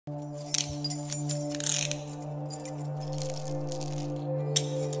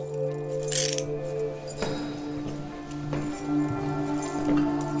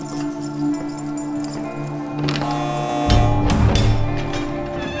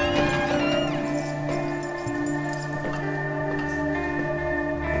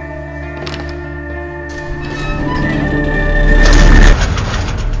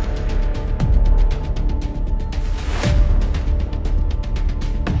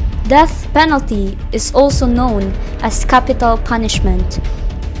Death penalty is also known as capital punishment.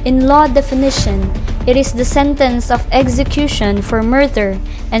 In law definition, it is the sentence of execution for murder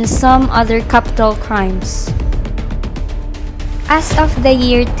and some other capital crimes. As of the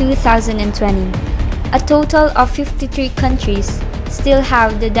year 2020, a total of 53 countries still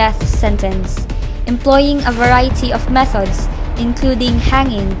have the death sentence, employing a variety of methods including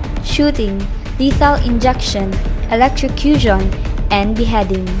hanging, shooting, lethal injection, electrocution, and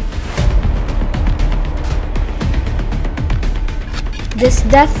beheading. Does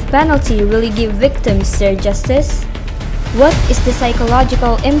death penalty really give victims their justice? What is the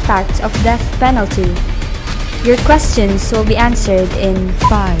psychological impact of death penalty? Your questions will be answered in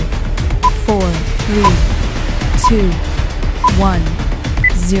 5, 4, 3, 2, 1,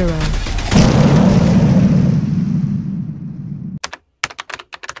 0.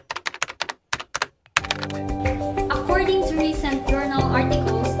 According to recent journal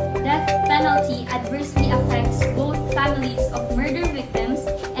articles, death penalty adversely affects both families of murder victims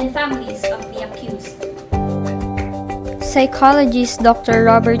and families of the accused. Psychologist Dr.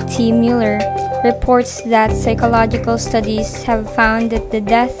 Robert T. Mueller reports that psychological studies have found that the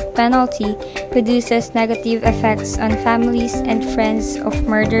death penalty produces negative effects on families and friends of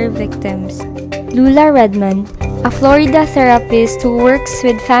murder victims. Lula Redmond, a Florida therapist who works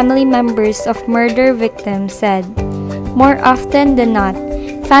with family members of murder victims, said, "More often than not,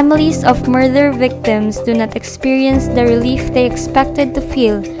 families of murder victims do not experience the relief they expected to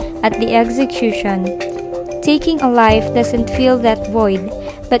feel at the execution. Taking a life doesn't fill that void,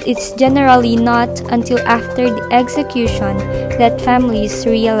 but it's generally not until after the execution that families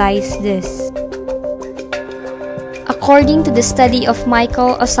realize this." According to the study of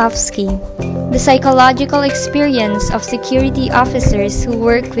Michael Osofsky, the psychological experience of security officers who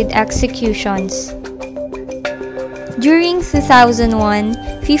work with executions. During 2001,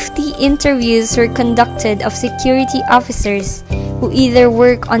 50 interviews were conducted of security officers who either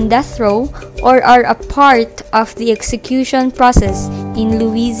work on death row or are a part of the execution process in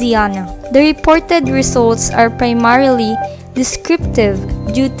Louisiana. The reported results are primarily descriptive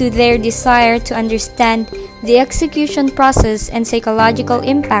due to their desire to understand the execution process and psychological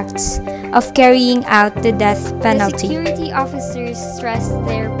impacts of carrying out the death penalty. The security officers stress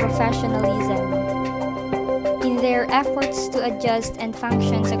their professionalism. In their efforts to adjust and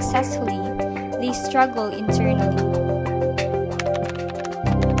function successfully, they struggle internally.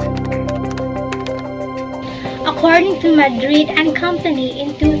 According to Madrid and Company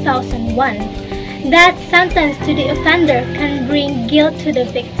in 2001, that sentence to the offender can bring guilt to the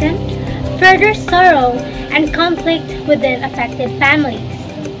victim, further sorrow, and conflict within affected families.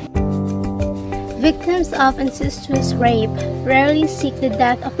 Victims of incestuous rape rarely seek the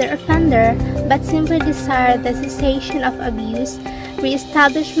death of their offender, but simply desire the cessation of abuse,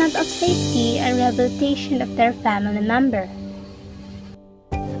 re-establishment of safety, and rehabilitation of their family member.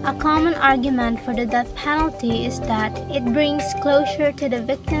 A common argument for the death penalty is that it brings closure to the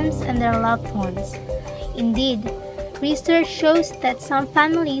victims and their loved ones. Indeed, research shows that some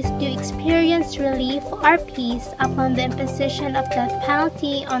families do experience relief or peace upon the imposition of death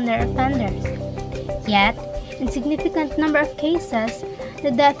penalty on their offenders. Yet, in significant number of cases, the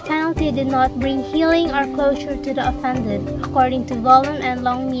death penalty did not bring healing or closure to the offended, according to Vollum and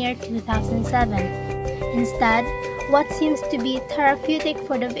Longmire 2007. Instead, what seems to be therapeutic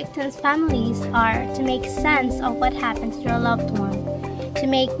for the victims' families are to make sense of what happened to their loved one, to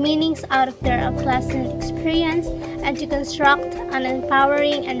make meanings out of their unpleasant experience, and to construct an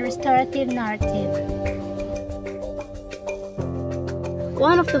empowering and restorative narrative.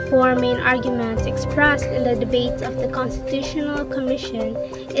 One of the four main arguments expressed in the debates of the Constitutional Commission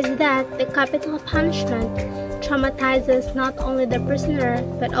is that the capital punishment traumatizes not only the prisoner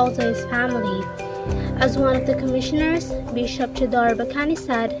but also his family. As one of the commissioners, Bishop Chedor Bacani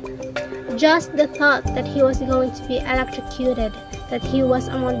said, "Just the thought that he was going to be electrocuted, that he was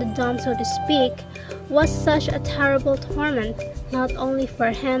among the dumb, so to speak, was such a terrible torment, not only for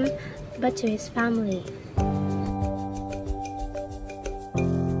him, but to his family."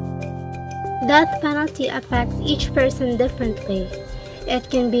 Death penalty affects each person differently. It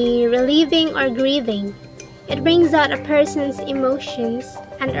can be relieving or grieving. It brings out a person's emotions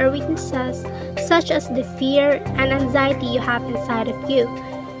and or weaknesses, such as the fear and anxiety you have inside of you,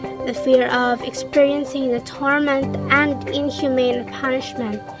 the fear of experiencing the torment and inhumane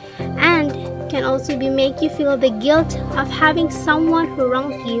punishment, and can also make you feel the guilt of having someone who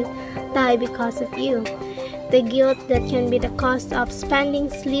wronged you die because of you, the guilt that can be the cost of spending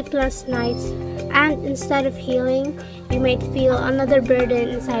sleepless nights, and instead of healing, you might feel another burden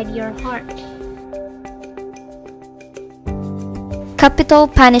inside your heart. Capital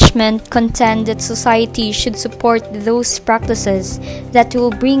punishment contend that society should support those practices that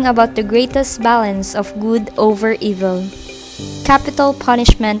will bring about the greatest balance of good over evil. Capital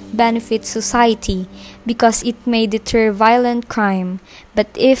punishment benefits society because it may deter violent crime, but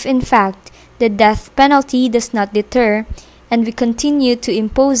if in fact the death penalty does not deter, and we continue to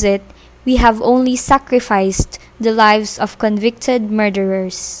impose it, we have only sacrificed the lives of convicted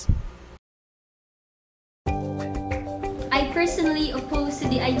murderers. I personally oppose to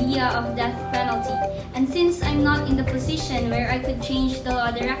the idea of death penalty, and since I'm not in the position where I could change the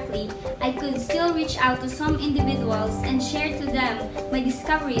law directly, I could still reach out to some individuals and share to them my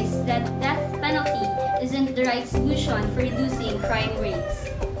discoveries that death penalty isn't the right solution for reducing crime rates.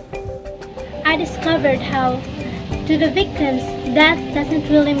 I discovered how, to the victims, death doesn't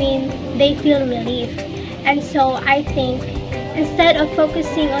really mean they feel relief. And so I think, instead of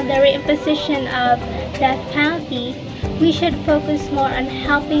focusing on the reimposition of death penalty, we should focus more on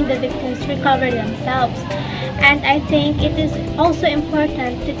helping the victims recover themselves. And I think it is also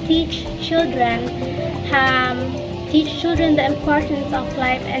important to teach children the importance of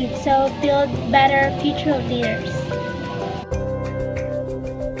life and so build better future leaders.